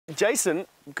Jason,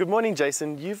 good morning,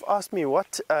 Jason. You've asked me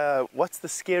what's the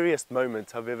scariest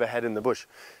moment I've ever had in the bush.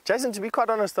 Jason, to be quite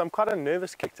honest, I'm quite a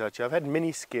nervous character actually. I've had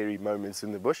many scary moments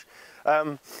in the bush.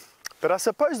 But I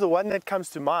suppose the one that comes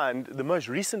to mind, the most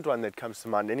recent one that comes to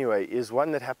mind anyway, is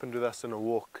one that happened with us on a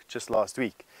walk just last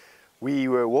week. We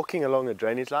were walking along a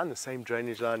drainage line, the same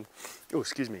drainage line,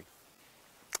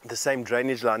 the same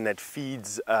drainage line that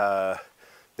feeds the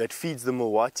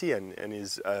Mulwati and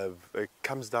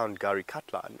comes down Gari Cut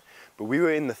line. But we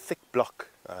were in the thick block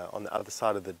on the other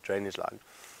side of the drainage line.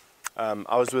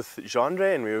 I was with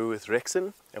Jeandre and we were with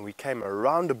Rexon, and we came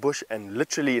around a bush, and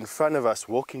literally in front of us,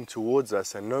 walking towards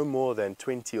us, and no more than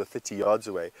 20 or 30 yards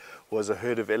away, was a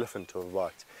herd of elephant of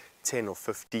about 10 or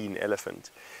 15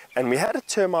 elephant. And we had a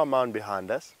termite mound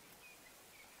behind us,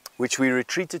 which we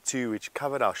retreated to, which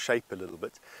covered our shape a little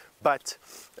bit. But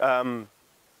the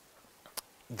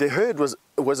herd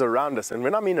was around us, and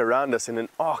when I mean around us, in an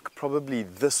arc probably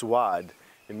this wide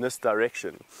in this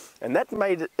direction, and that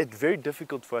made it very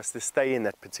difficult for us to stay in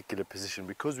that particular position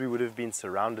because we would have been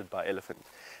surrounded by elephants.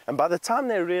 And by the time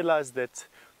they realized that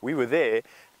we were there,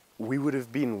 we would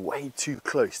have been way too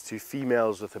close to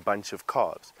females with a bunch of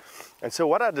calves. And so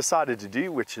what I decided to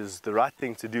do, which is the right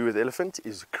thing to do with elephant,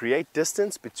 is create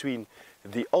distance between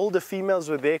the older females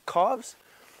with their calves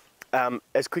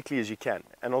as quickly as you can.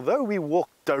 And although we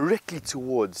walked directly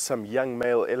towards some young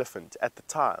male elephant at the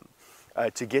time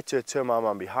to get to a termite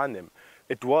mound behind them,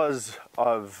 it was,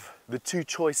 of the two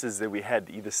choices that we had,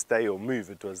 either stay or move,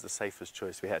 it was the safest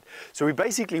choice we had. So we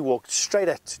basically walked straight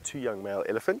at two young male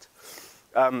elephant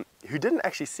who didn't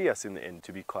actually see us in the end,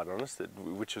 to be quite honest,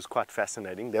 which was quite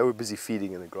fascinating. They were busy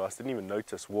feeding in the grass, didn't even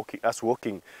notice us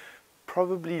walking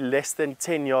probably less than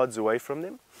 10 yards away from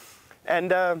them.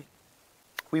 And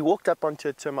we walked up onto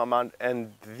a termite mound,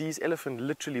 and these elephants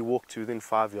literally walked to within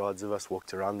 5 yards of us,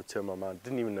 walked around the termite mound,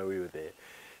 didn't even know we were there,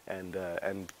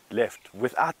 and left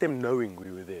without them knowing we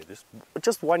were there.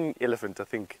 Just one elephant, I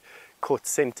think, caught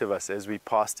scent of us as we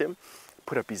passed him,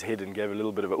 put up his head and gave a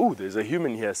little bit of a, "Ooh, there's a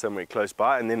human here somewhere close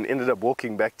by," and then ended up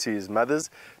walking back to his mother's.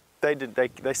 They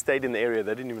stayed in the area,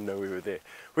 they didn't even know we were there,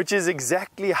 which is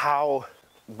exactly how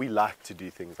we like to do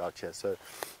things out here. So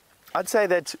I'd say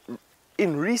that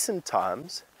in recent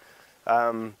times,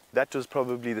 that was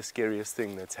probably the scariest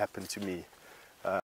thing that's happened to me.